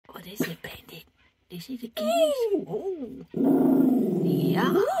What is it, Bandit? Is it the guineas? Oh.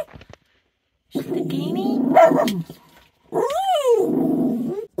 Yeah. Is it the guinea?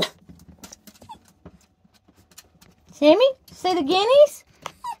 Sammy, see the guineas?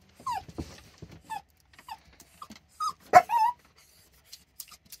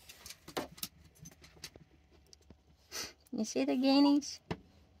 You see the guineas?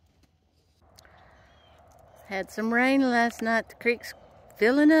 Had some rain last night. The creek's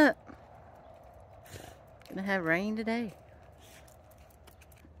filling up. Gonna have rain today.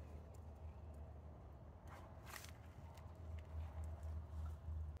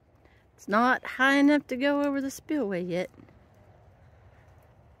 It's not high enough to go over the spillway yet.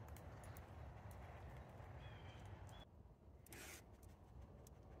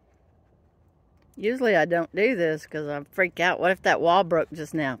 Usually I don't do this because I freak out. What if that wall broke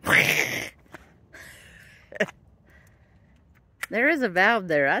just now? There is a valve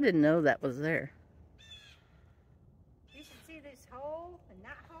there. I didn't know that was there. You should see this hole and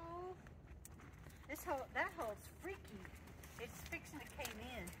that hole. This hole, that hole's freaky. It's fixing to cave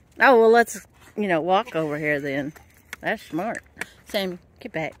in. Oh, well, let's, walk over here then. That's smart. Sammy,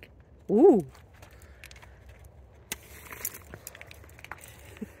 get back. Ooh.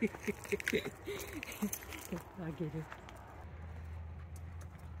 I get it.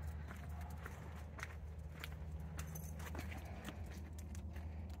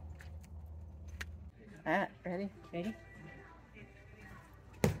 All right, ready? Ready?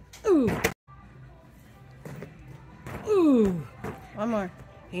 Ooh. Ooh. One more.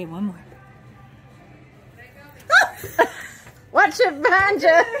 Okay, one more. Watch it behind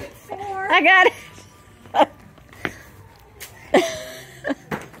you. 4. I got it.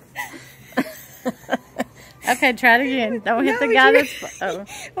 Okay, try it again. Don't hit the guy that's... Oh.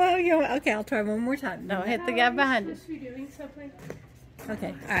 Well, okay, I'll try one more time. Don't hit the guy behind you.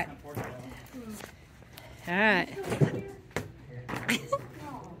 Okay, all right. All right.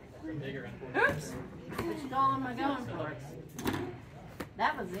 Oops. Which stall am I going for?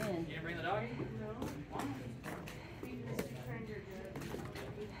 That was in. You didn't bring the dog?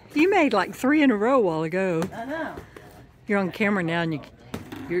 You made like 3 in a row a while ago. I know. You're on camera now, and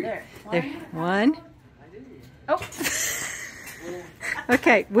you're there. One. Oh.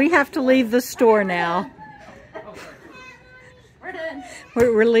 Okay, we have to leave the store now. We're done.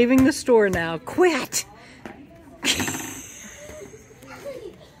 We're leaving the store now. Quit.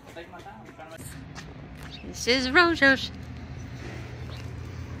 This is Rojo's